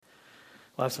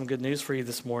Well, I have some good news for you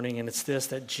this morning, and it's this,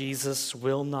 that Jesus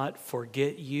will not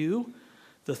forget you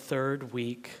the third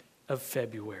week of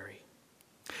February.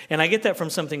 And I get that from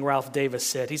something Ralph Davis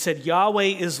said. He said, Yahweh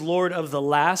is Lord of the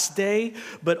last day,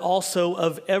 but also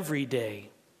of every day.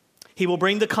 He will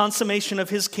bring the consummation of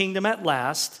his kingdom at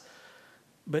last,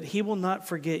 but he will not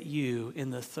forget you in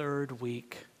the third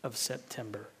week of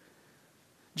September.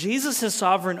 Jesus is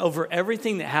sovereign over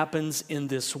everything that happens in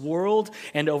this world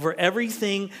and over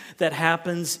everything that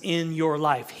happens in your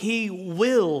life. He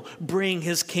will bring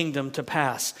his kingdom to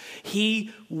pass.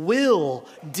 He will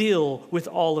deal with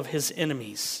all of his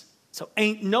enemies. So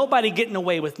ain't nobody getting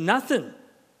away with nothing.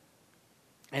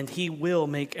 And he will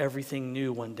make everything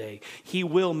new one day. He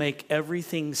will make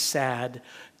everything sad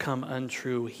come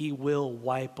untrue. He will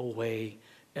wipe away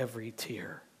every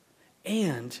tear.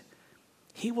 And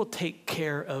he will take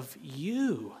care of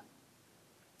you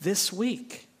this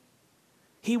week.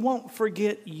 He won't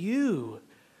forget you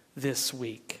this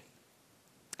week.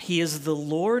 He is the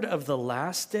Lord of the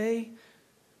last day,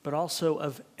 but also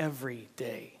of every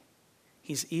day.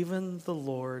 He's even the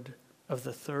Lord of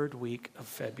the third week of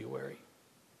February.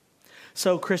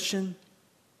 So, Christian,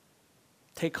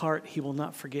 take heart. He will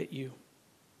not forget you.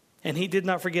 And he did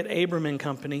not forget Abram and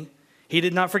company. He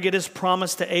did not forget his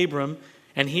promise to Abram.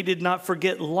 And he did not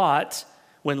forget Lot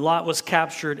when Lot was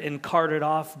captured and carted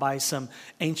off by some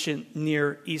ancient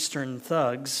Near Eastern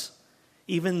thugs.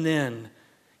 Even then,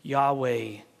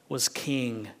 Yahweh was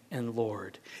king and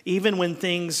Lord. Even when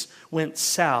things went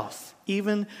south,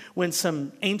 even when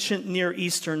some ancient Near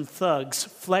Eastern thugs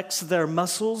flexed their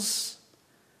muscles,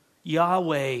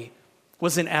 Yahweh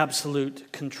was in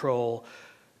absolute control,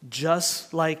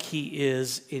 just like he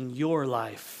is in your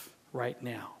life right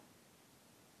now.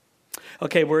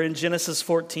 Okay, we're in Genesis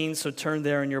 14, so turn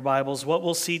there in your Bibles. What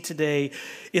we'll see today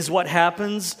is what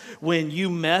happens when you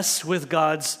mess with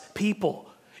God's people.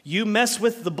 You mess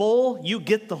with the bull, you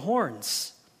get the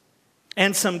horns.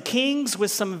 And some kings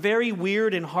with some very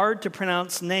weird and hard to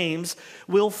pronounce names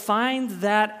will find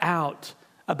that out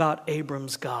about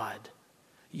Abram's God,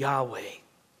 Yahweh,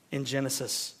 in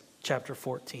Genesis chapter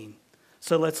 14.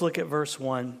 So let's look at verse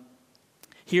 1.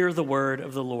 Hear the word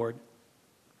of the Lord.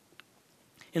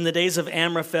 In the days of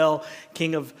Amraphel,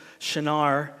 king of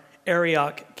Shinar,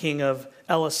 Arioch, king of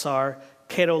Elasar,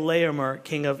 Chedorlaomer,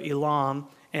 king of Elam,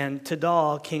 and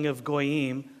Tidal, king of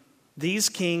Goyim, these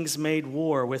kings made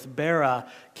war with Bera,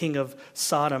 king of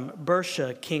Sodom,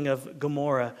 Bersha, king of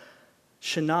Gomorrah,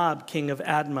 Shinab, king of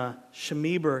Admah,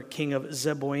 Shemeber, king of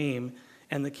Zeboim,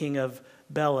 and the king of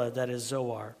Bela, that is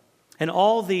Zoar. And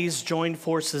all these joined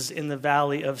forces in the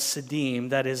valley of Siddim,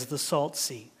 that is the Salt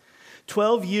Sea.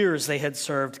 12 years they had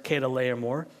served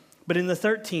Chedorlaomer, but in the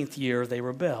 13th year they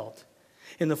rebelled.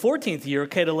 In the 14th year,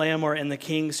 Chedorlaomer and the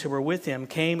kings who were with him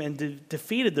came and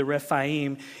defeated the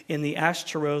Rephaim in the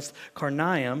Ashtaroth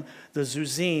Karnaim, the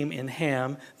Zuzim in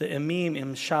Ham, the Emim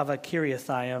in Shava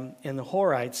Kiriathaim, and the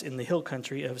Horites in the hill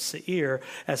country of Seir,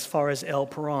 as far as El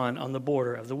Paran on the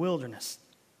border of the wilderness.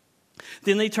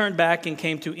 Then they turned back and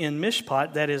came to En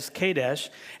Mishpat, that is Kadesh,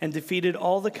 and defeated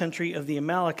all the country of the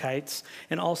Amalekites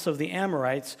and also the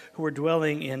Amorites who were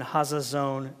dwelling in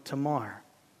Hazazon Tamar.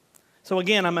 So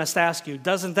again, I must ask you,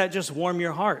 doesn't that just warm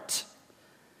your heart?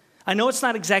 I know it's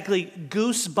not exactly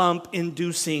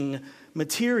goosebump-inducing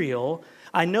material.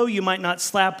 I know you might not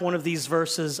slap one of these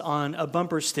verses on a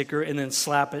bumper sticker and then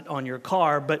slap it on your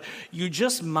car, but you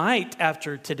just might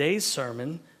after today's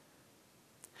sermon.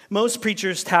 Most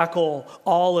preachers tackle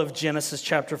all of Genesis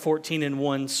chapter 14 in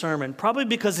one sermon, probably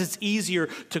because it's easier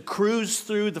to cruise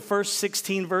through the first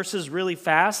 16 verses really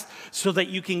fast so that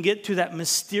you can get to that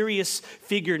mysterious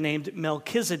figure named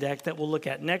Melchizedek that we'll look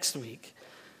at next week.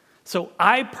 So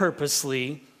I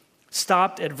purposely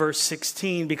stopped at verse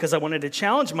 16 because I wanted to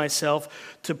challenge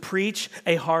myself to preach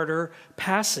a harder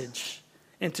passage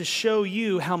and to show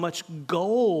you how much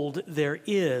gold there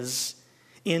is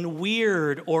in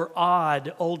weird or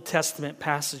odd Old Testament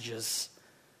passages,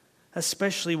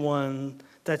 especially one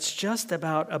that's just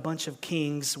about a bunch of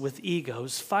kings with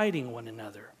egos fighting one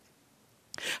another.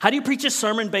 How do you preach a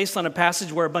sermon based on a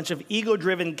passage where a bunch of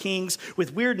ego-driven kings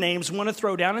with weird names want to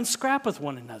throw down and scrap with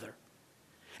one another?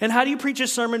 And how do you preach a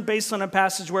sermon based on a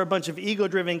passage where a bunch of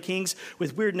ego-driven kings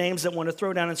with weird names that want to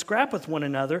throw down and scrap with one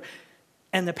another,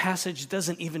 and the passage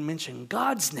doesn't even mention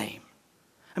God's name?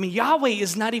 I mean, Yahweh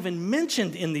is not even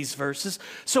mentioned in these verses.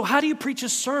 So how do you preach a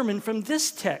sermon from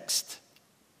this text?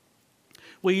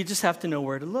 Well, you just have to know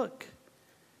where to look.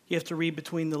 You have to read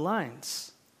between the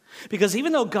lines. Because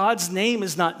even though God's name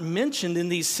is not mentioned in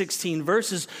these 16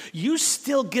 verses, you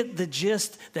still get the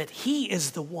gist that he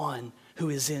is the one who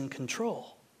is in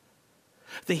control.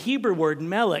 The Hebrew word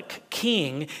melech,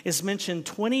 king is mentioned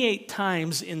 28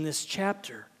 times in this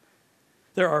chapter.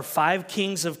 There are 5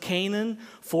 kings of Canaan,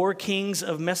 4 kings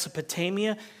of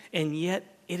Mesopotamia, and yet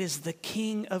it is the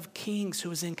King of Kings who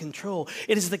is in control.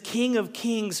 It is the King of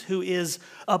Kings who is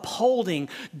upholding,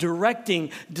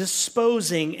 directing,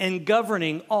 disposing, and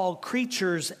governing all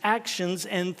creatures, actions,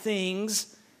 and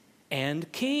things,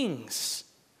 and kings.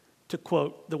 To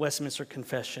quote the Westminster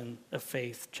Confession of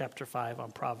Faith, chapter 5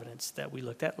 on providence that we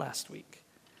looked at last week.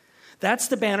 That's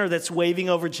the banner that's waving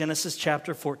over Genesis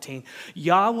chapter 14.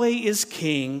 Yahweh is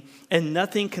king, and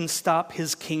nothing can stop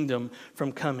his kingdom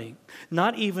from coming.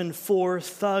 Not even 4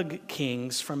 thug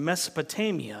kings from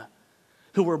Mesopotamia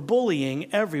who were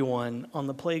bullying everyone on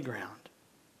the playground.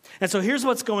 And so here's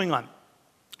what's going on.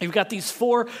 You've got these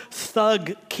 4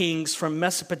 thug kings from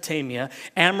Mesopotamia: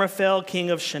 Amraphel,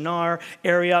 king of Shinar;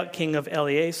 Arioch, king of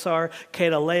Eleasar;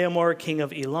 Kedorlaomer, king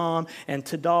of Elam; and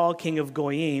Tidal, king of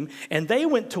Goyim. And they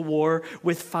went to war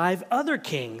with 5 other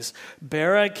kings: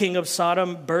 Bera, king of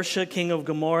Sodom; Bersha, king of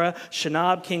Gomorrah;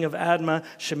 Shinab, king of Admah;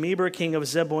 Shemeber, king of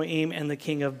Zeboim; and the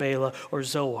king of Bela, or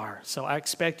Zoar. So I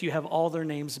expect you have all their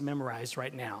names memorized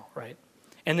right now, right?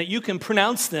 And that you can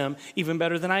pronounce them even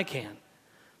better than I can.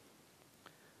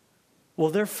 Well,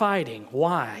 they're fighting.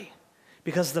 Why?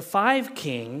 Because the 5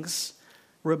 kings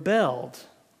rebelled.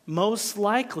 Most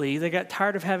likely, they got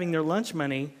tired of having their lunch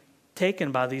money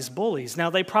taken by these bullies. Now,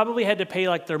 they probably had to pay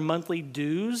like their monthly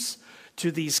dues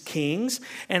to these kings.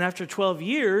 And after 12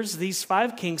 years, these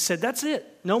 5 kings said, that's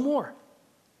it, no more.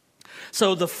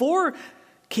 So the 4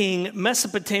 king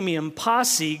Mesopotamian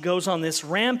posse goes on this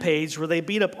rampage where they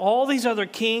beat up all these other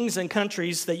kings and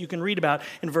countries that you can read about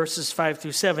in verses 5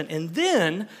 through 7. And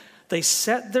then they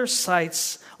set their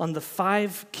sights on the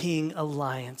 5-king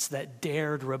alliance that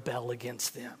dared rebel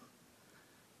against them.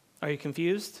 Are you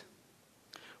confused?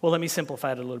 Well, let me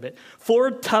simplify it a little bit.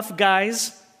 4 tough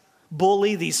guys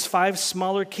bully these 5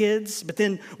 smaller kids, but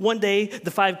then one day the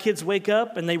 5 kids wake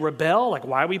up and they rebel. Like,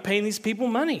 why are we paying these people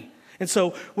money? And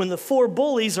so when the 4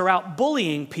 bullies are out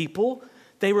bullying people,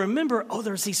 they remember, oh,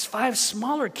 there's these 5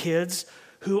 smaller kids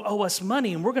who owe us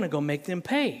money, and we're going to go make them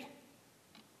pay.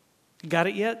 Got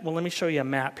it yet? Well, let me show you a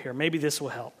map here. Maybe this will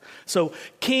help. So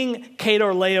King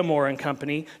Kedorlaomer and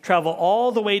company travel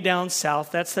all the way down south.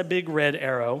 That's the big red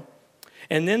arrow.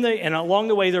 And then along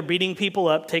the way, they're beating people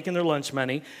up, taking their lunch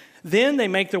money. Then they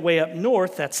make their way up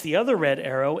north. That's the other red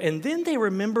arrow. And then they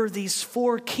remember these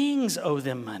 4 kings owe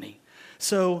them money.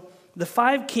 So the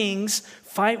 5 kings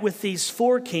fight with these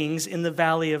 4 kings in the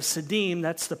valley of Siddim.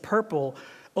 That's the purple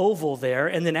oval there.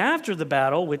 And then after the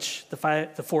battle, which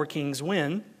the 4 kings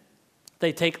win,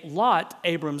 they take Lot,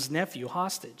 Abram's nephew,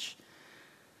 hostage.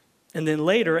 And then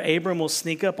later, Abram will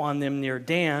sneak up on them near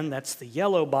Dan, that's the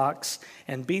yellow box,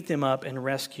 and beat them up and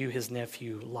rescue his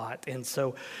nephew, Lot. And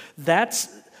so that's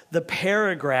the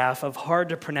paragraph of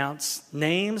hard-to-pronounce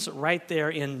names right there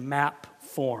in map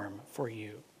form for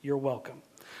you. You're welcome.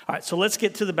 All right, so let's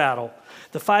get to the battle.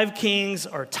 The 5 kings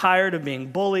are tired of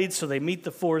being bullied, so they meet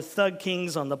the 4 thug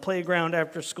kings on the playground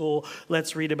after school.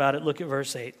 Let's read about it. Look at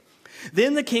verse 8.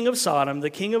 Then the king of Sodom, the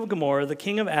king of Gomorrah, the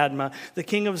king of Admah, the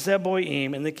king of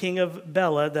Zeboim, and the king of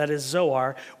Bela, that is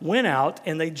Zoar, went out,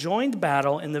 and they joined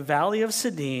battle in the valley of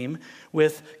Siddim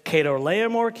with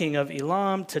Kedorlaomer, king of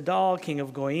Elam, Tidal, king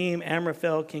of Goyim,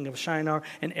 Amraphel, king of Shinar,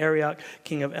 and Arioch,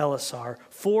 king of Elasar.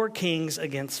 4 kings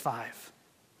against 5.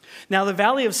 Now the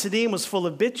valley of Siddim was full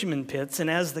of bitumen pits, and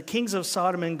as the kings of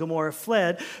Sodom and Gomorrah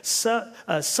fled,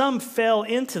 some fell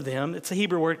into them. It's a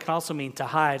Hebrew word, can also mean to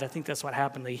hide. I think that's what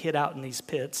happened. They hid out in these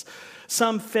pits.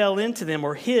 Some fell into them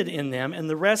or hid in them, and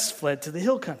the rest fled to the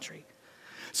hill country.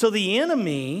 So the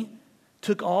enemy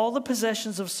took all the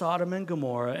possessions of Sodom and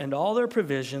Gomorrah and all their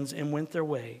provisions and went their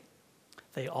way.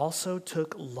 They also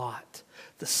took Lot,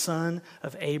 the son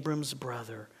of Abram's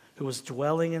brother, who was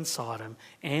dwelling in Sodom,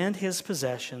 and his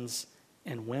possessions,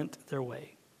 and went their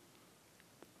way.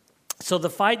 So the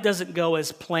fight doesn't go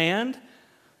as planned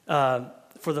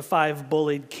for the 5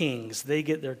 bullied kings. They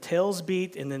get their tails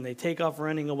beat, and then they take off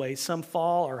running away. Some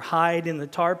fall or hide in the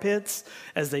tar pits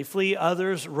as they flee.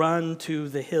 Others run to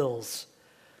the hills.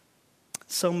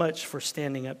 So much for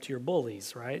standing up to your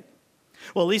bullies, right?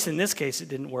 Well, at least in this case, it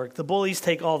didn't work. The bullies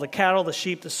take all the cattle, the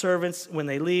sheep, the servants when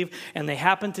they leave, and they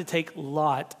happen to take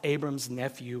Lot, Abram's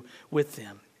nephew, with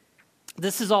them.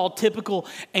 This is all typical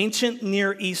ancient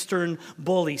Near Eastern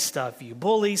bully stuff. You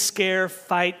bully, scare,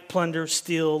 fight, plunder,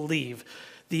 steal, leave.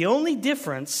 The only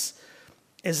difference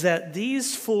is that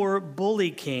these 4 bully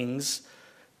kings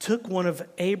took one of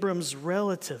Abram's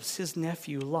relatives, his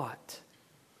nephew Lot.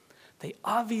 They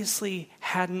obviously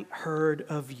hadn't heard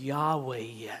of Yahweh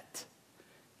yet.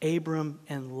 Abram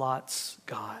and Lot's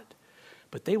God.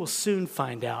 But they will soon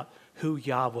find out who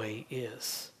Yahweh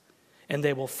is. And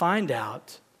they will find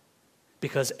out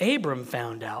because Abram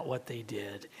found out what they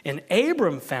did. And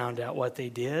Abram found out what they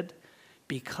did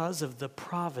because of the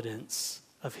providence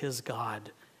of his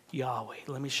God, Yahweh.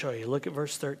 Let me show you. Look at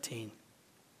verse 13.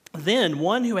 Then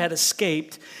one who had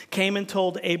escaped came and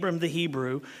told Abram the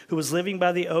Hebrew, who was living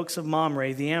by the oaks of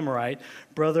Mamre, the Amorite,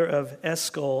 brother of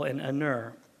Eshcol and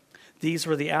Aner. These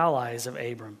were the allies of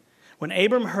Abram. When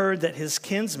Abram heard that his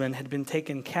kinsman had been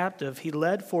taken captive, he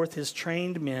led forth his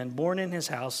trained men, born in his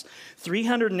house,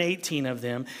 318 of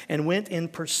them, and went in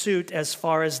pursuit as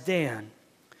far as Dan.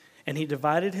 And he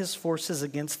divided his forces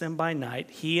against them by night,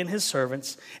 he and his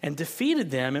servants, and defeated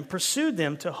them and pursued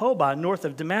them to Hobah, north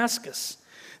of Damascus.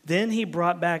 Then he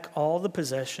brought back all the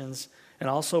possessions, and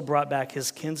also brought back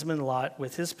his kinsman Lot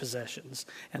with his possessions,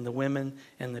 and the women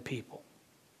and the people.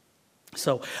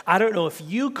 So I don't know if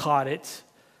you caught it,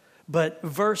 but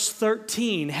verse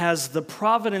 13 has the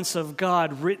providence of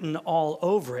God written all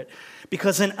over it,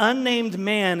 because an unnamed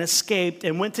man escaped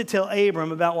and went to tell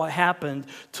Abram about what happened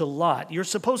to Lot. You're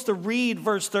supposed to read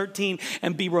verse 13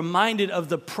 and be reminded of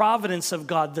the providence of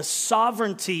God, the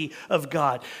sovereignty of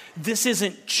God. This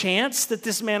isn't chance that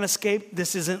this man escaped.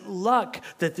 This isn't luck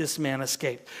that this man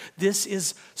escaped. This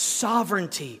is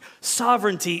sovereignty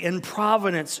and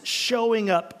providence showing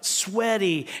up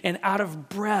sweaty and out of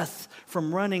breath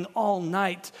from running all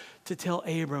night to tell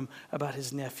Abram about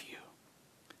his nephew.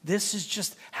 This is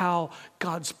just how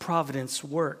God's providence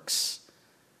works.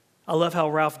 I love how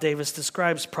Ralph Davis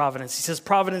describes providence. He says,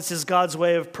 providence is God's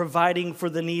way of providing for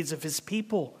the needs of his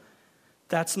people.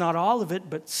 That's not all of it,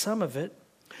 but some of it.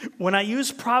 When I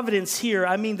use providence here,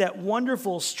 I mean that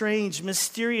wonderful, strange,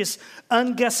 mysterious,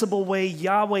 unguessable way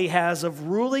Yahweh has of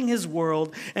ruling his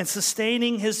world and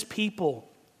sustaining his people.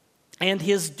 And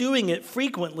his doing it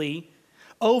frequently,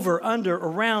 over, under,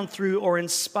 around, through, or in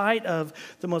spite of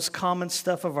the most common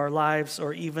stuff of our lives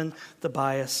or even the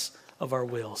bias of our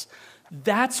wills.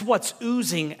 That's what's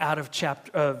oozing out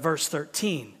of verse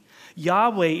 13.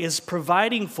 Yahweh is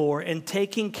providing for and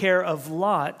taking care of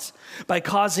Lot by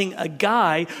causing a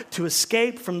guy to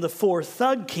escape from the 4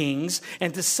 thug kings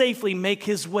and to safely make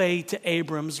his way to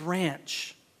Abram's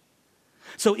ranch.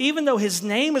 So even though his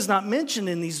name is not mentioned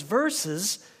in these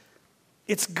verses,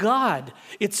 it's God,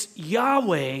 it's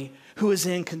Yahweh who is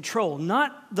in control,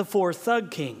 not the 4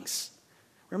 thug kings.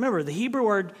 Remember, the Hebrew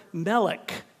word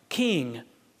melech, king,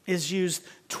 is used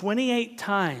 28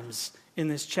 times in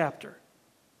this chapter.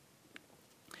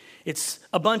 It's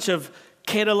a bunch of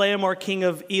Kedorlaomer, king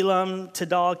of Elam,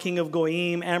 Tidal, king of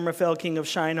Goyim, Amraphel, king of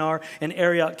Shinar, and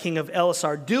Arioch, king of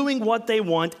Elasar, doing what they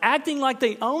want, acting like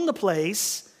they own the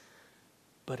place,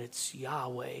 but it's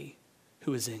Yahweh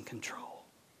who is in control.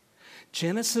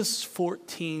 Genesis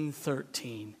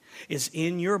 14:13 is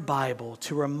in your Bible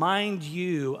to remind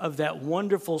you of that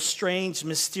wonderful, strange,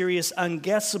 mysterious,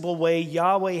 unguessable way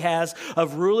Yahweh has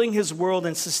of ruling his world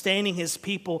and sustaining his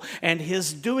people, and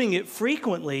his doing it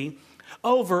frequently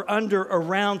over, under,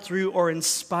 around, through, or in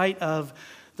spite of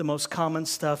the most common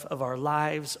stuff of our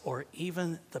lives or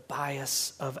even the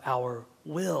bias of our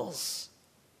wills.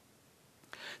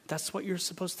 That's what you're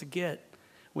supposed to get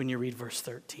when you read verse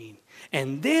 13.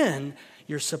 And then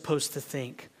you're supposed to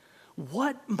think,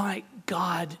 what might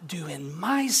God do in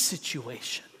my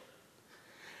situation?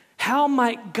 How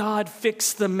might God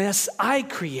fix the mess I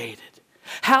created?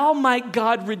 How might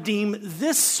God redeem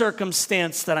this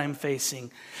circumstance that I'm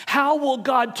facing? How will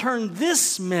God turn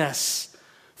this mess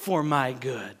for my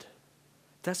good?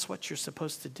 That's what you're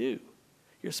supposed to do.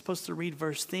 You're supposed to read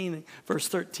verse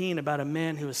 13 about a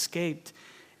man who escaped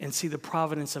and see the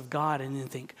providence of God and then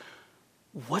think,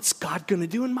 what's God going to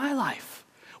do in my life?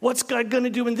 What's God going to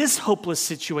do in this hopeless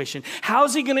situation?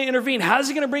 How's he going to intervene? How's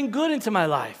he going to bring good into my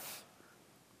life?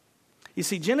 You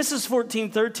see, Genesis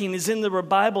 14:13 is in the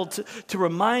Bible to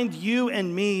remind you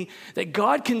and me that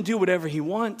God can do whatever he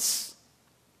wants.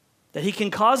 That he can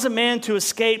cause a man to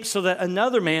escape so that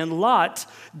another man, Lot,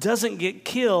 doesn't get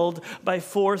killed by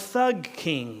 4 thug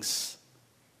kings.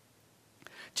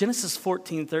 Genesis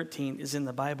 14:13 is in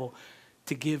the Bible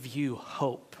to give you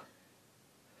hope.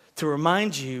 To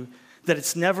remind you that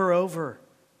it's never over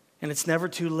and it's never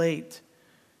too late.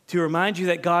 To remind you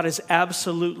that God is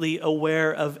absolutely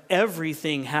aware of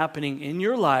everything happening in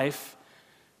your life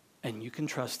and you can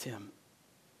trust him.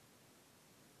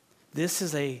 This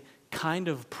is a kind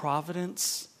of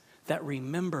providence that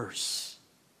remembers.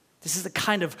 This is the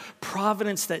kind of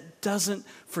providence that doesn't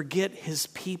forget his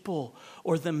people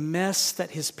or the mess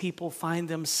that his people find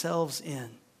themselves in.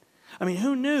 I mean,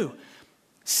 who knew?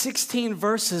 16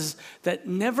 verses that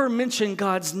never mention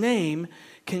God's name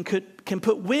can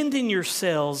put wind in your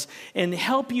sails and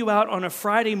help you out on a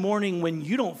Friday morning when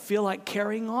you don't feel like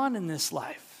carrying on in this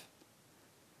life.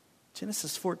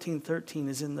 Genesis 14:13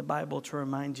 is in the Bible to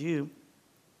remind you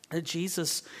that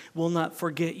Jesus will not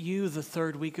forget you the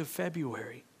third week of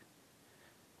February.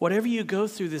 Whatever you go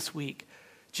through this week,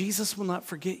 Jesus will not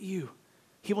forget you.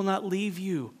 He will not leave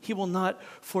you. He will not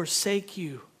forsake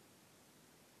you.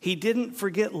 He didn't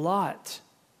forget Lot,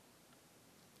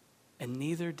 and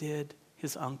neither did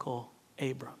his uncle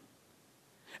Abram.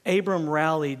 Abram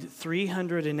rallied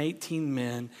 318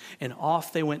 men, and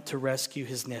off they went to rescue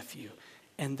his nephew,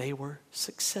 and they were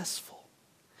successful.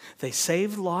 They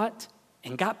saved Lot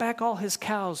and got back all his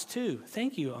cows too.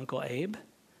 Thank you, Uncle Abe.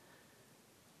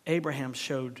 Abraham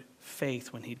showed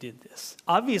faith when he did this.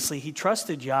 Obviously, he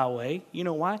trusted Yahweh. You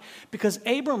know why? Because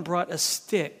Abram brought a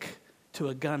stick to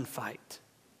a gunfight.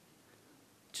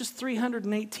 Just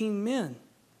 318 men.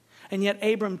 And yet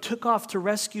Abram took off to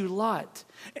rescue Lot.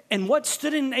 And what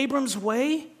stood in Abram's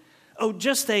way? Oh,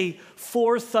 just a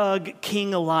four-thug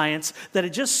king alliance that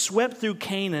had just swept through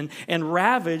Canaan and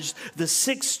ravaged the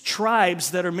 6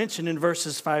 tribes that are mentioned in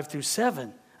verses 5 through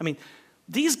 7. I mean,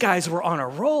 these guys were on a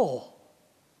roll.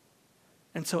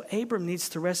 And so Abram needs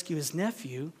to rescue his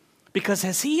nephew because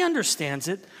as he understands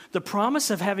it, the promise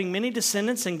of having many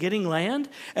descendants and getting land,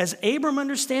 as Abram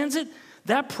understands it,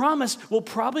 that promise will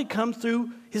probably come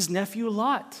through his nephew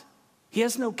Lot. He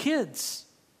has no kids.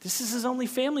 This is his only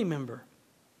family member.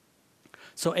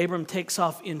 So Abram takes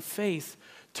off in faith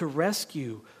to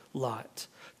rescue Lot,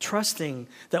 trusting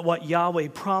that what Yahweh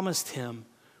promised him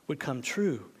would come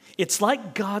true. It's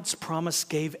like God's promise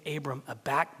gave Abram a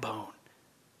backbone.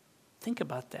 Think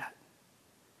about that.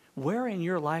 Where in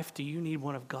your life do you need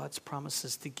one of God's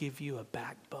promises to give you a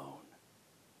backbone?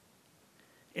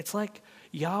 It's like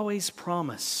Yahweh's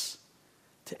promise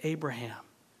to Abraham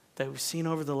that we've seen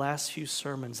over the last few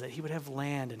sermons, that he would have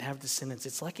land and have descendants.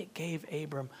 It's like it gave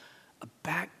Abram a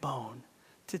backbone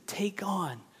to take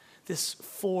on this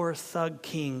 4-thug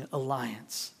king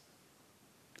alliance.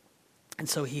 And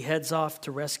so he heads off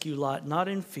to rescue Lot, not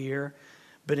in fear,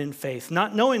 but in faith.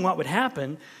 Not knowing what would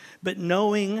happen, but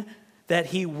knowing that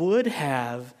he would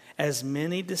have as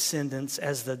many descendants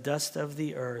as the dust of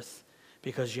the earth,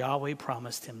 because Yahweh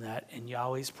promised him that, and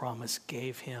Yahweh's promise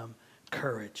gave him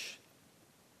courage.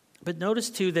 But notice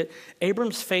too that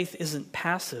Abram's faith isn't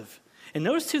passive. And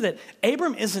notice too that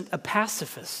Abram isn't a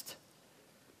pacifist.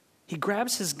 He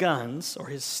grabs his guns or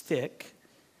his stick,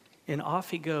 and off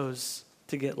he goes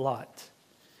to get Lot.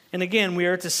 And again, we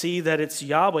are to see that it's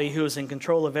Yahweh who is in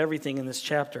control of everything in this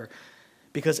chapter,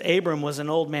 because Abram was an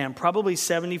old man, probably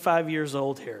 75 years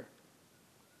old here.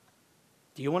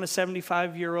 Do you want a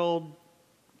 75-year-old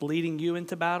leading you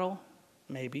into battle?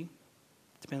 Maybe.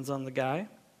 Depends on the guy.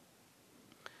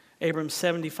 Abram's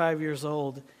 75 years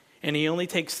old, and he only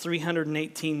takes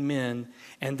 318 men,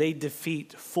 and they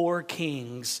defeat 4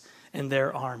 kings and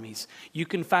their armies. You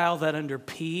can file that under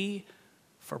P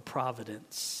for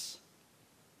providence.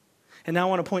 And now I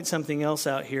want to point something else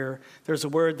out here. There's a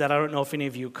word that I don't know if any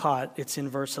of you caught. It's in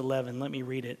verse 11. Let me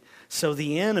read it. So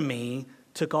the enemy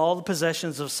took all the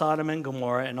possessions of Sodom and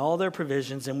Gomorrah and all their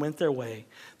provisions and went their way.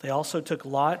 They also took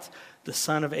Lot, the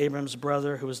son of Abram's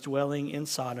brother, who was dwelling in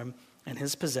Sodom, and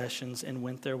his possessions, and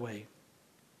went their way.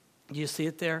 Do you see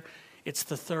it there? It's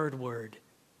the third word,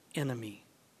 enemy.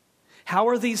 How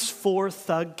are these 4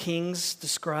 thug kings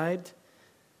described?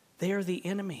 They are the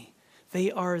enemy.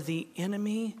 They are the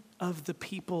enemy of the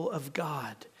people of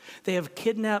God. They have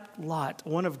kidnapped Lot,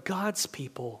 one of God's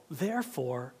people.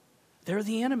 Therefore, they're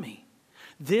the enemy.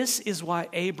 This is why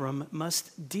Abram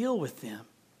must deal with them.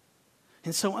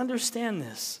 And so understand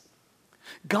this.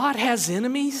 God has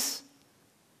enemies,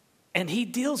 and he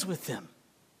deals with them.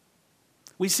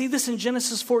 We see this in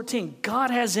Genesis 14. God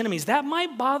has enemies. That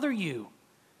might bother you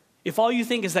if all you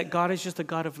think is that God is just a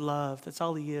God of love. That's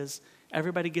all he is.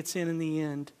 Everybody gets in the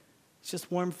end. It's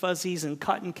just warm fuzzies and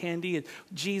cotton candy and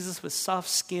Jesus with soft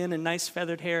skin and nice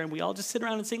feathered hair, and we all just sit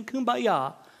around and sing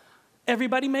Kumbaya.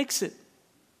 Everybody makes it.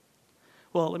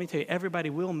 Well, let me tell you,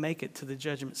 everybody will make it to the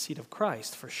judgment seat of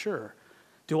Christ, for sure.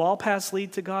 Do all paths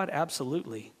lead to God?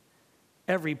 Absolutely.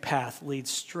 Every path leads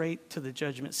straight to the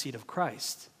judgment seat of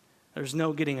Christ. There's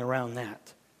no getting around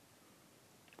that.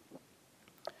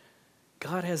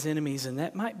 God has enemies, and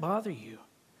that might bother you.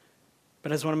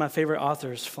 But as one of my favorite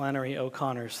authors, Flannery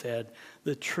O'Connor, said,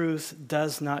 the truth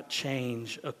does not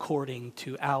change according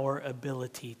to our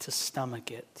ability to stomach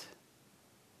it.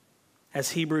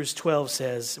 As Hebrews 12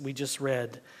 says, we just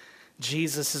read,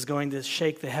 Jesus is going to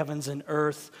shake the heavens and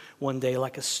earth one day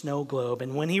like a snow globe.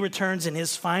 And when he returns in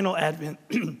his final advent,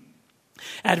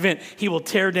 Advent, he will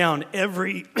tear down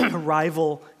every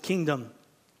rival kingdom.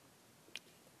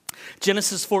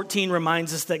 Genesis 14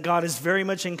 reminds us that God is very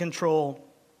much in control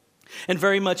and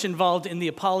very much involved in the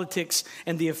politics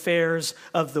and the affairs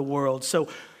of the world. So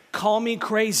call me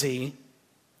crazy,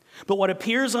 but what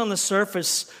appears on the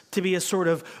surface to be a sort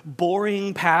of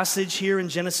boring passage here in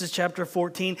Genesis chapter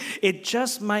 14, it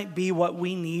just might be what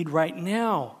we need right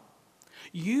now.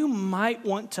 You might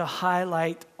want to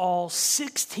highlight all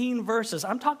 16 verses.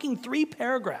 I'm talking 3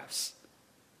 paragraphs.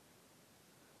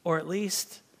 Or at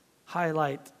least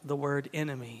highlight the word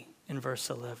enemy in verse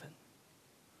 11.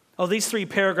 Oh, these 3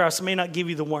 paragraphs may not give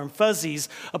you the warm fuzzies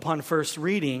upon first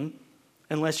reading,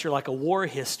 unless you're like a war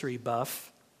history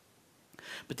buff.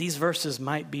 But these verses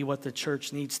might be what the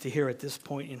church needs to hear at this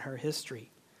point in her history.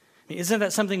 I mean, isn't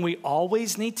that something we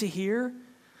always need to hear?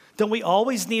 Don't we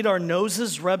always need our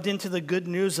noses rubbed into the good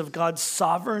news of God's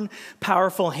sovereign,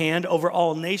 powerful hand over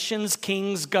all nations,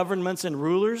 kings, governments, and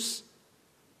rulers?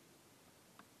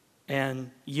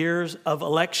 And years of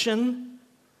election?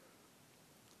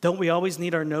 Don't we always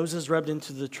need our noses rubbed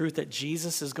into the truth that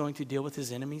Jesus is going to deal with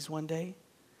his enemies one day?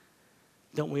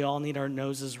 Don't we all need our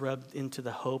noses rubbed into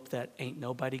the hope that ain't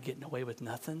nobody getting away with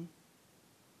nothing?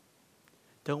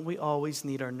 Don't we always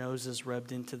need our noses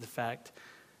rubbed into the fact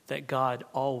that God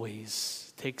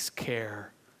always takes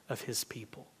care of his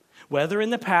people? Whether in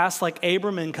the past, like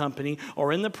Abram and company,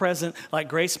 or in the present, like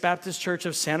Grace Baptist Church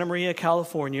of Santa Maria,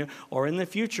 California, or in the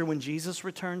future when Jesus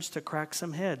returns to crack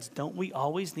some heads, don't we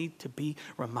always need to be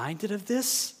reminded of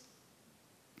this?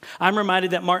 I'm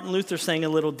reminded that Martin Luther sang a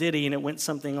little ditty, and it went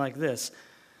something like this.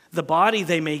 The body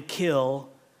they may kill,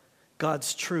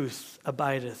 God's truth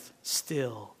abideth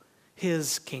still.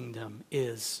 His kingdom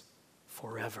is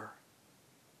forever.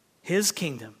 His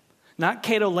kingdom, not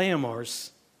Cato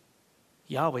Leomor's,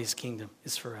 Yahweh's kingdom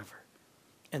is forever.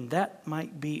 And that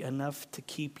might be enough to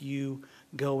keep you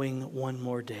going one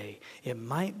more day. It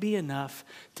might be enough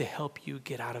to help you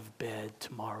get out of bed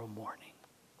tomorrow morning.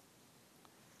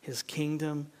 His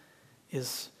kingdom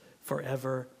is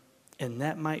forever, and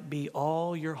that might be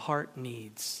all your heart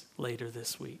needs later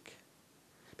this week.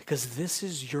 Because this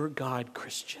is your God,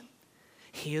 Christian.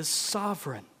 He is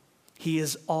sovereign. He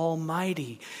is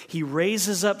almighty. He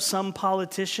raises up some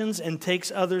politicians and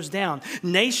takes others down.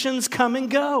 Nations come and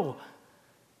go.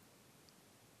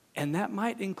 And that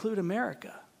might include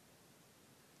America.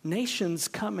 Nations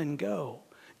come and go.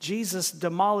 Jesus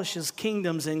demolishes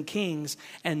kingdoms and kings,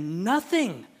 and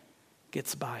nothing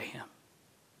gets by him.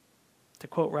 To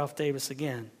quote Ralph Davis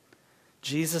again,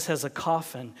 Jesus has a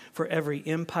coffin for every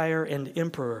empire and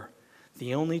emperor.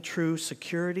 The only true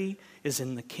security is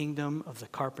in the kingdom of the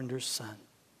carpenter's son.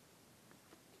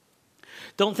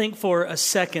 Don't think for a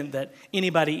second that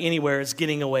anybody anywhere is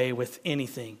getting away with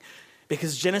anything,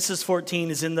 because Genesis 14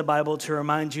 is in the Bible to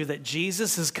remind you that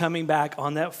Jesus is coming back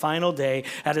on that final day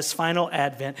at his final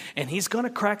advent, and he's going to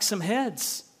crack some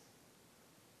heads.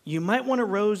 You might want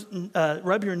to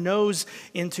rub your nose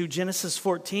into Genesis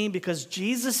 14, because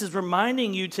Jesus is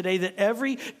reminding you today that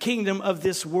every kingdom of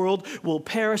this world will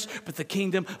perish, but the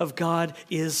kingdom of God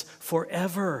is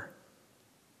forever.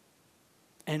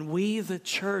 And we, the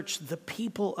church, the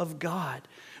people of God,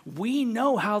 we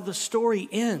know how the story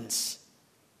ends.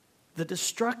 The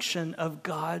destruction of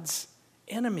God's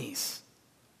enemies.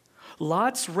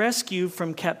 Lot's rescue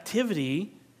from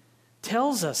captivity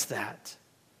tells us that.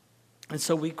 And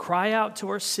so we cry out to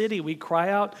our city, we cry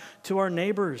out to our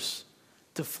neighbors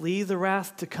to flee the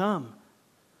wrath to come.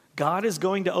 God is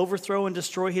going to overthrow and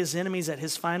destroy his enemies at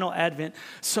his final advent.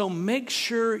 So make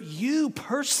sure you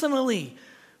personally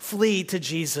flee to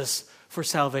Jesus for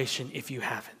salvation if you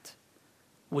haven't.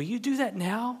 Will you do that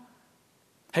now?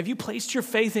 Have you placed your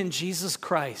faith in Jesus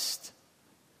Christ?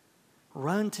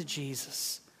 Run to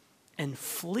Jesus and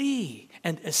flee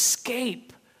and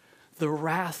escape the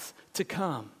wrath to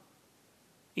come.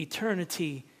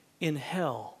 Eternity in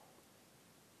hell.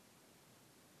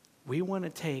 We want to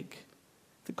take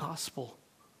the gospel,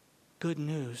 good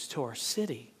news, to our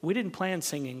city. We didn't plan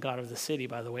singing God of the City,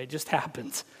 by the way. It just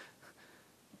happened.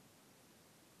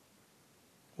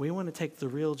 We want to take the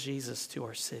real Jesus to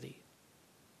our city.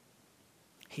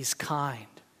 He's kind.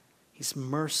 He's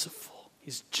merciful.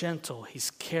 He's gentle.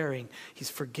 He's caring. He's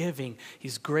forgiving.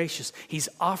 He's gracious. He's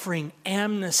offering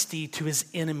amnesty to his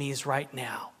enemies right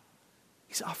now.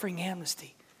 He's offering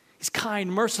amnesty. He's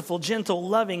kind, merciful, gentle,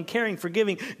 loving, caring,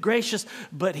 forgiving, gracious,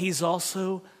 but he's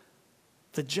also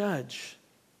the judge.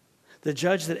 The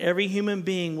judge that every human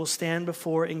being will stand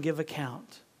before and give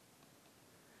account.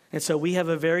 And so we have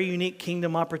a very unique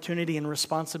kingdom opportunity and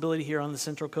responsibility here on the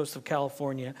Central Coast of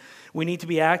California. We need to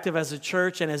be active as a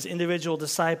church and as individual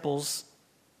disciples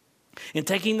In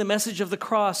taking the message of the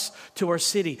cross to our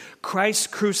city,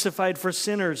 Christ crucified for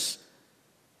sinners.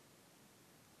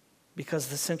 Because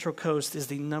the Central Coast is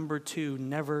the number 2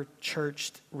 never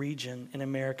churched region in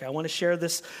America. I want to share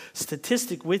this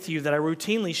statistic with you that I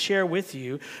routinely share with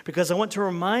you because I want to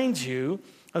remind you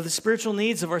of the spiritual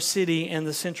needs of our city and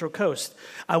the Central Coast.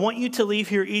 I want you to leave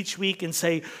here each week and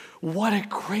say, what a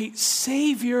great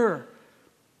Savior.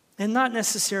 And not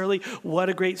necessarily, what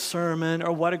a great sermon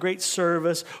or what a great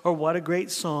service or what a great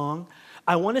song.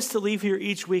 I want us to leave here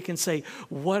each week and say,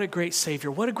 what a great Savior.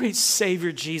 What a great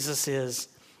Savior Jesus is.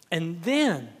 And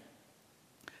then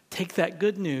take that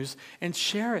good news and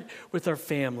share it with our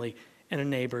family and our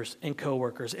neighbors and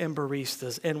coworkers and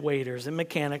baristas and waiters and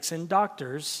mechanics and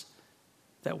doctors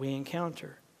that we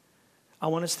encounter. I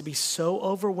want us to be so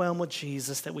overwhelmed with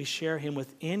Jesus that we share him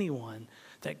with anyone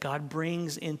that God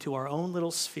brings into our own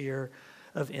little sphere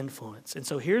of influence. And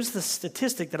so here's the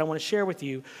statistic that I want to share with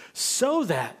you so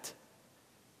that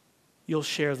you'll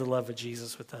share the love of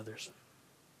Jesus with others.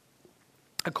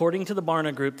 According to the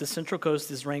Barna Group, the Central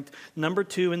Coast is ranked number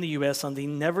 2 in the U.S. on the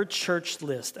Never Churched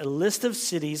list, a list of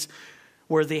cities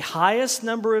where the highest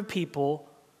number of people,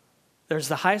 there's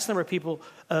the highest number of people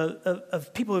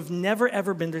who have never,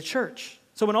 ever been to church.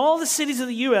 So in all the cities of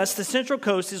the U.S., the Central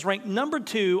Coast is ranked number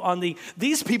 2 on the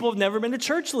these people have never been to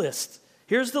church list.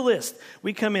 Here's the list.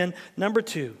 We come in number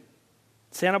 2,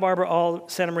 Santa Barbara,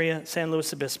 Santa Maria, San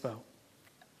Luis Obispo.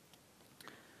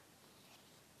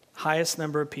 Highest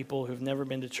number of people who've never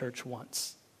been to church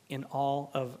once in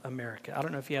all of America. I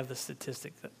don't know if you have the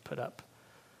statistic that put up.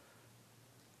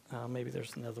 Maybe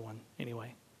there's another one.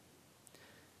 Anyway,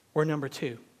 we're number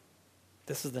 2.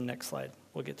 This is the next slide.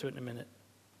 We'll get to it in a minute.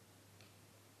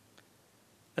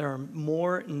 There are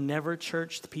more never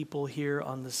churched people here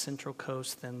on the Central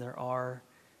Coast than there are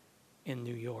in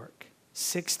New York.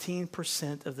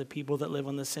 16% of the people that live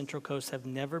on the Central Coast have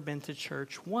never been to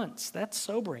church once. That's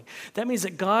sobering. That means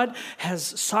that God has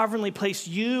sovereignly placed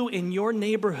you in your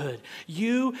neighborhood,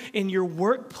 you in your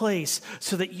workplace,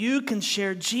 so that you can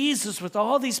share Jesus with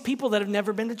all these people that have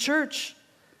never been to church.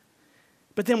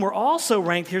 But then we're also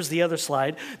ranked, here's the other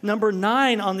slide, number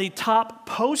 9 on the top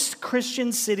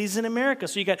post-Christian cities in America.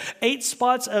 So you got 8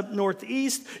 spots up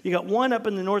northeast, you got 1 up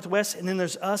in the northwest, and then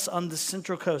there's us on the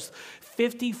Central Coast.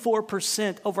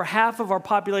 54%, over half of our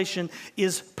population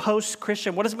is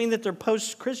post-Christian. What does it mean that they're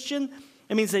post-Christian?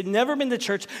 It means they've never been to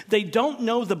church. They don't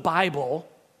know the Bible.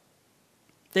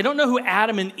 They don't know who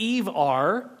Adam and Eve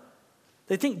are.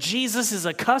 They think Jesus is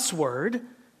a cuss word.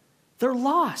 They're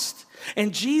lost.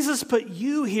 And Jesus put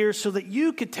you here so that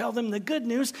you could tell them the good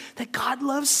news that God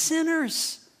loves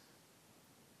sinners.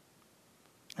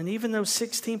 And even though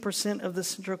 16% of the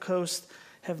Central Coast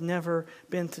have never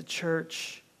been to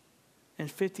church, and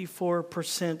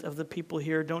 54% of the people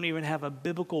here don't even have a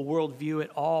biblical worldview at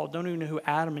all, don't even know who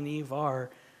Adam and Eve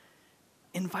are,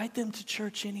 invite them to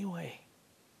church anyway.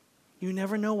 You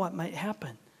never know what might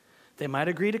happen. They might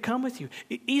agree to come with you.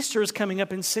 Easter is coming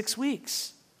up in 6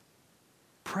 weeks.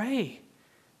 Pray.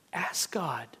 Ask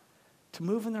God to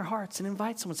move in their hearts and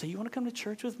invite someone. Say, you want to come to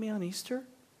church with me on Easter?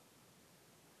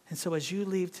 And so as you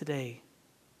leave today,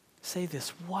 say this: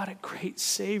 what a great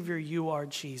Savior you are,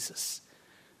 Jesus.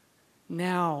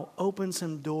 Now open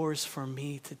some doors for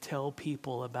me to tell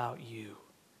people about you.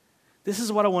 This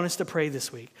is what I want us to pray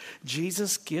this week.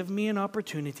 Jesus, give me an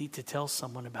opportunity to tell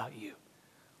someone about you.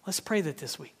 Let's pray that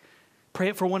this week. Pray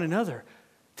it for one another.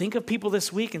 Think of people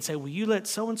this week and say, will you let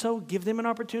so-and-so give them an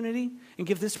opportunity and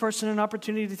give this person an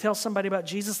opportunity to tell somebody about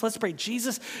Jesus? Let's pray.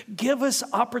 Jesus, give us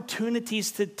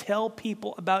opportunities to tell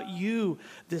people about you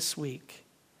this week.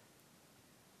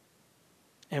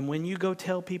 And when you go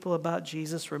tell people about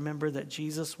Jesus, remember that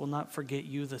Jesus will not forget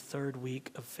you the 3rd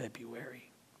week of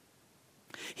February.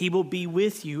 He will be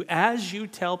with you as you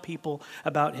tell people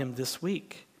about him this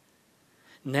week.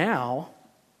 Now,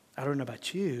 I don't know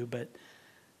about you, but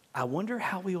I wonder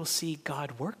how we will see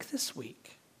God work this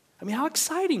week. I mean, how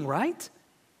exciting, right?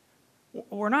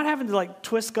 We're not having to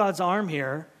twist God's arm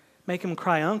here, make him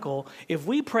cry uncle. If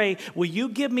we pray, will you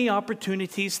give me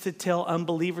opportunities to tell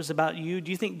unbelievers about you?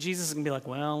 Do you think Jesus is going to be like,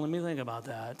 well, let me think about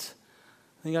that.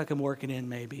 I think I can work it in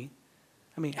maybe.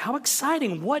 I mean, how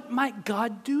exciting. What might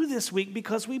God do this week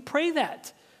because we pray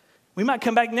that? We might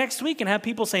come back next week and have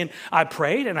people saying, I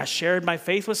prayed and I shared my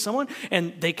faith with someone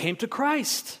and they came to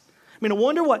Christ. I mean, I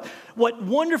wonder what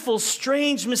wonderful,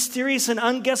 strange, mysterious, and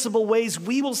unguessable ways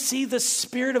we will see the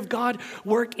Spirit of God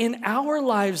work in our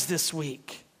lives this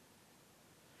week.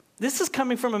 This is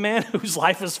coming from a man whose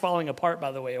life is falling apart,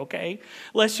 by the way, okay?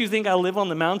 Lest you think I live on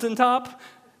the mountaintop,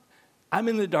 I'm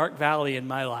in the dark valley in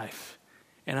my life.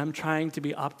 And I'm trying to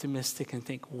be optimistic and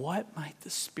think, what might the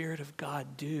Spirit of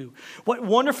God do? What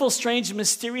wonderful, strange,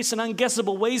 mysterious, and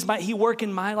unguessable ways might he work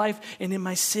in my life and in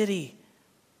my city?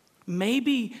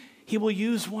 Maybe he will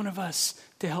use one of us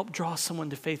to help draw someone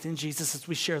to faith in Jesus as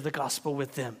we share the gospel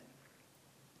with them.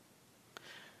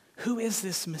 Who is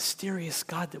this mysterious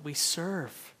God that we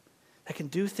serve that can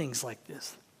do things like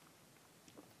this?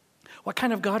 What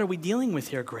kind of God are we dealing with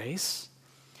here, Grace?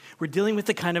 We're dealing with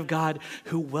the kind of God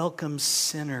who welcomes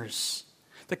sinners,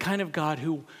 the kind of God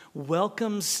who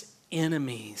welcomes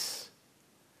enemies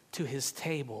to his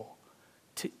table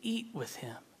to eat with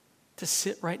him, to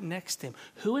sit right next to him.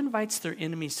 Who invites their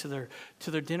enemies to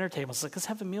their dinner tables? Like, let's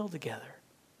have a meal together.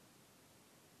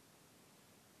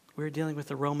 We're dealing with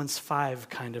the Romans 5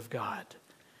 kind of God,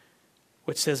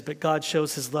 which says, but God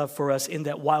shows his love for us in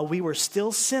that while we were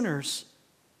still sinners,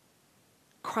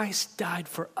 Christ died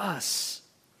for us.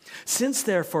 Since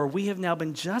therefore we have now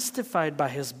been justified by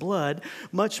his blood,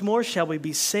 much more shall we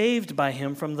be saved by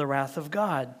him from the wrath of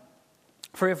God.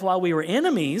 For if while we were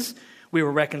enemies, we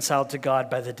were reconciled to God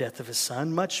by the death of his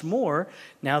Son, much more,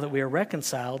 now that we are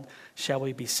reconciled, shall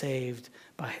we be saved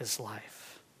by his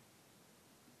life.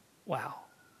 Wow.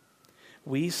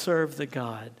 We serve the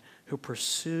God who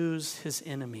pursues his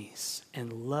enemies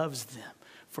and loves them,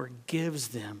 forgives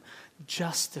them,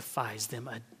 justifies them,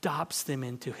 adopts them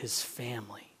into his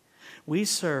family. We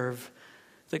serve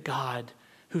the God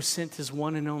who sent his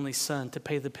one and only Son to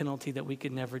pay the penalty that we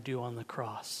could never do on the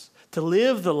cross, to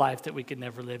live the life that we could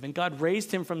never live. And God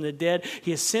raised him from the dead.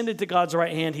 He ascended to God's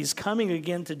right hand. He's coming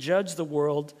again to judge the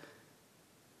world.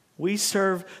 We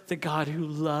serve the God who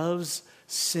loves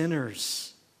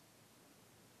sinners.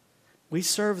 We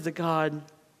serve the God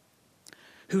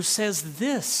who says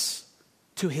this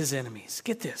to his enemies.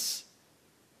 Get this.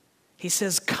 He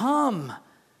says, come,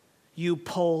 you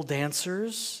pole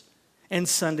dancers and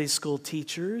Sunday school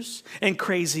teachers and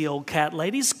crazy old cat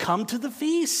ladies, come to the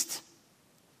feast.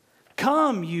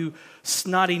 Come, you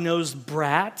snotty-nosed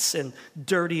brats and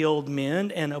dirty old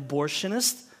men and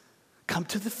abortionists, come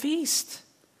to the feast.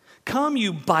 Come,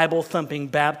 you Bible-thumping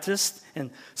Baptists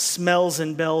and smells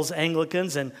and bells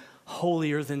Anglicans and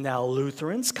holier-than-thou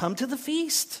Lutherans, come to the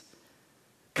feast.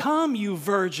 Come, you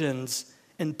virgins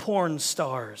and porn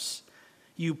stars,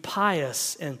 you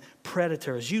pious and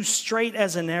predators, you straight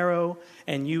as an arrow,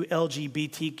 and you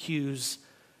LGBTQs,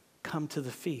 come to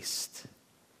the feast.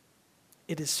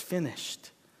 It is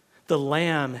finished. The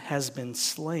Lamb has been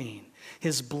slain.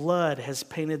 His blood has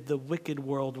painted the wicked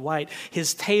world white.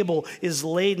 His table is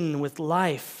laden with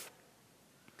life.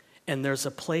 And there's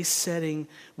a place setting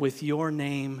with your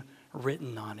name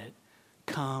written on it.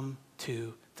 Come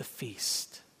to the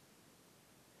feast.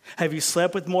 Have you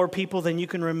slept with more people than you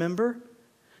can remember?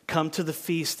 Come to the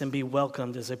feast and be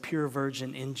welcomed as a pure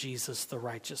virgin in Jesus, the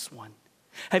righteous one.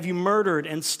 Have you murdered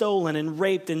and stolen and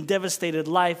raped and devastated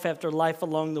life after life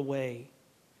along the way?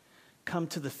 Come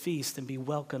to the feast and be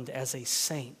welcomed as a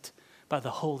saint by the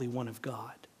Holy One of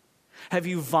God. Have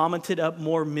you vomited up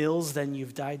more meals than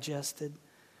you've digested?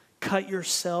 Cut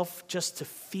yourself just to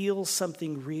feel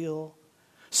something real?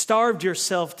 Starved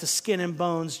yourself to skin and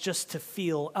bones just to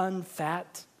feel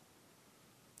unfat?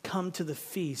 Come to the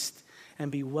feast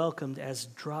and be welcomed as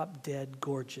drop-dead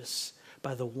gorgeous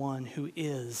by the one who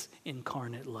is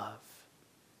incarnate love.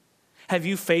 Have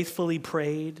you faithfully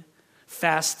prayed,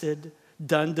 fasted,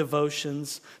 done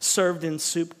devotions, served in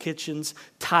soup kitchens,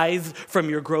 tithed from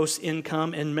your gross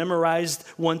income, and memorized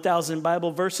 1,000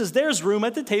 Bible verses? There's room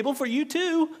at the table for you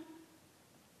too.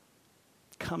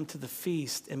 Come to the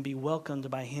feast and be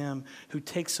welcomed by him who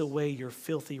takes away your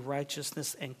filthy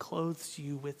righteousness and clothes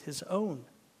you with his own.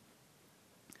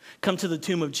 Come to the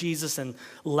tomb of Jesus and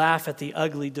laugh at the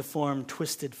ugly, deformed,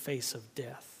 twisted face of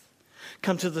death.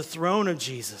 Come to the throne of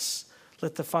Jesus.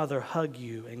 Let the Father hug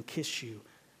you and kiss you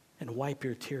and wipe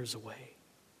your tears away.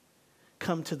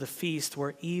 Come to the feast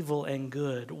where evil and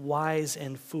good, wise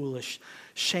and foolish,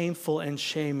 shameful and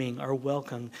shaming are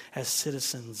welcomed as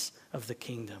citizens of the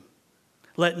kingdom.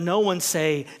 Let no one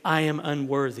say, I am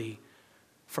unworthy,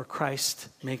 for Christ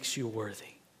makes you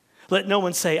worthy. Let no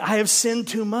one say, I have sinned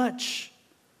too much,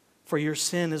 for your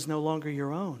sin is no longer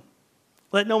your own.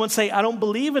 Let no one say, I don't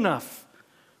believe enough,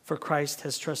 for Christ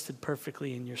has trusted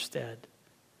perfectly in your stead.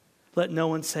 Let no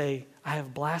one say, I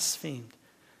have blasphemed,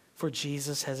 for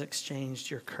Jesus has exchanged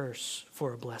your curse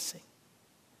for a blessing.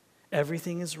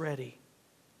 Everything is ready.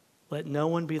 Let no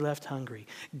one be left hungry.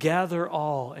 Gather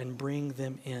all and bring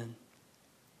them in.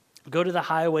 Go to the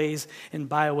highways and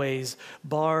byways,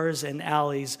 bars and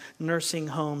alleys, nursing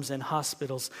homes and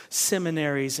hospitals,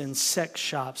 seminaries and sex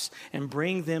shops, and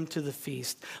bring them to the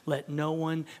feast. Let no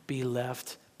one be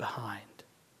left behind.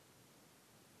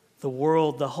 The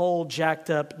world, the whole jacked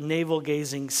up,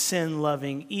 navel-gazing,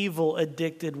 sin-loving,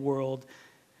 evil-addicted world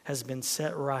has been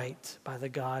set right by the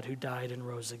God who died and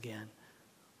rose again.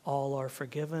 All are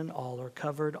forgiven, all are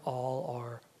covered, all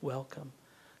are welcome.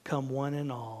 Come one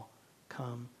and all,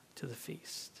 come to the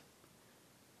feast.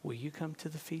 Will you come to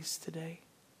the feast today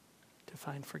to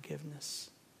find forgiveness?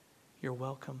 You're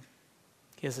welcome.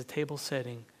 He has a table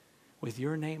setting with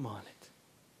your name on it.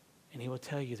 And he will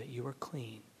tell you that you are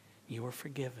clean, you are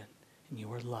forgiven, and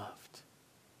you are loved.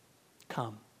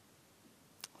 Come.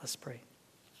 Let's pray.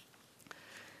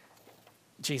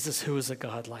 Jesus, who is a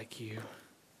God like you,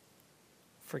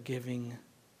 forgiving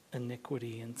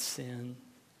iniquity and sin?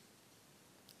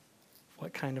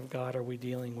 What kind of God are we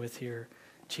dealing with here?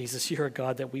 Jesus, you're a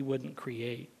God that we wouldn't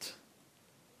create.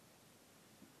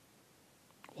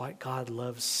 Why God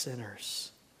loves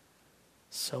sinners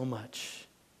so much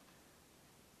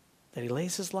that he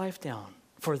lays his life down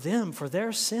for them, for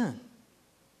their sin.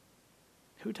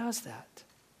 Who does that?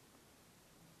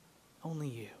 Only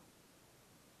you.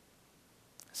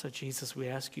 So Jesus, we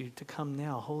ask you to come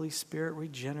now. Holy Spirit,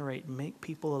 regenerate, make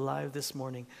people alive this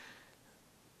morning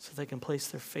so they can place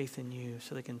their faith in you,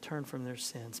 so they can turn from their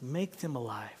sins. Make them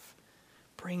alive.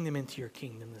 Bring them into your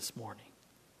kingdom this morning.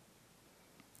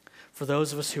 For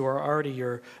those of us who are already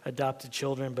your adopted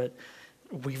children, but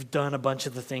we've done a bunch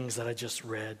of the things that I just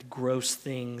read, gross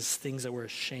things, things that we're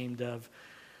ashamed of,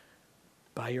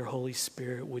 by your Holy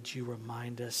Spirit, would you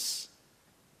remind us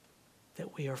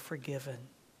that we are forgiven?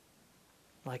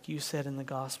 Like you said in the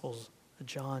Gospels of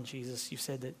John, Jesus, you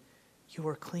said that you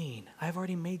are clean. I've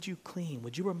already made you clean.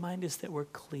 Would you remind us that we're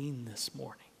clean this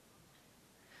morning?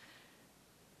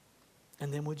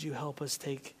 And then would you help us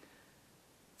take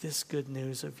this good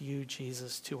news of you,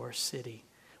 Jesus, to our city?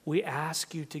 We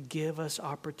ask you to give us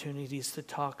opportunities to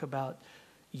talk about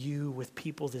you with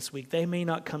people this week. They may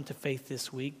not come to faith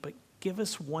this week, but give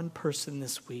us one person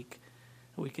this week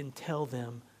that we can tell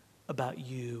them about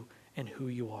you and who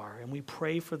you are. And we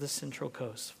pray for the Central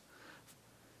Coast.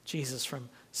 Jesus, from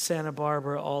Santa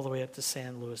Barbara all the way up to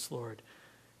San Luis, Lord.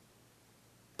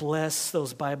 Bless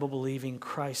those Bible-believing,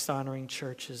 Christ-honoring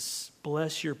churches.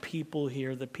 Bless your people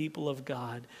here, the people of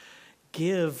God.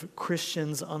 Give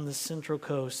Christians on the Central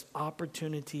Coast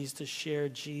opportunities to share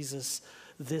Jesus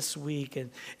this week.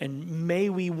 And may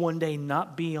we one day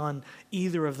not be on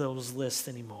either of those lists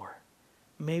anymore.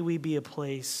 May we be a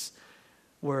place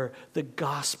where the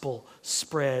gospel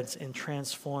spreads and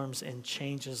transforms and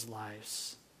changes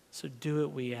lives. So do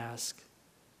it, we ask,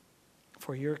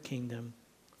 for your kingdom,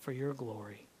 for your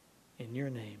glory. In your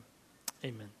name,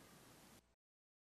 amen.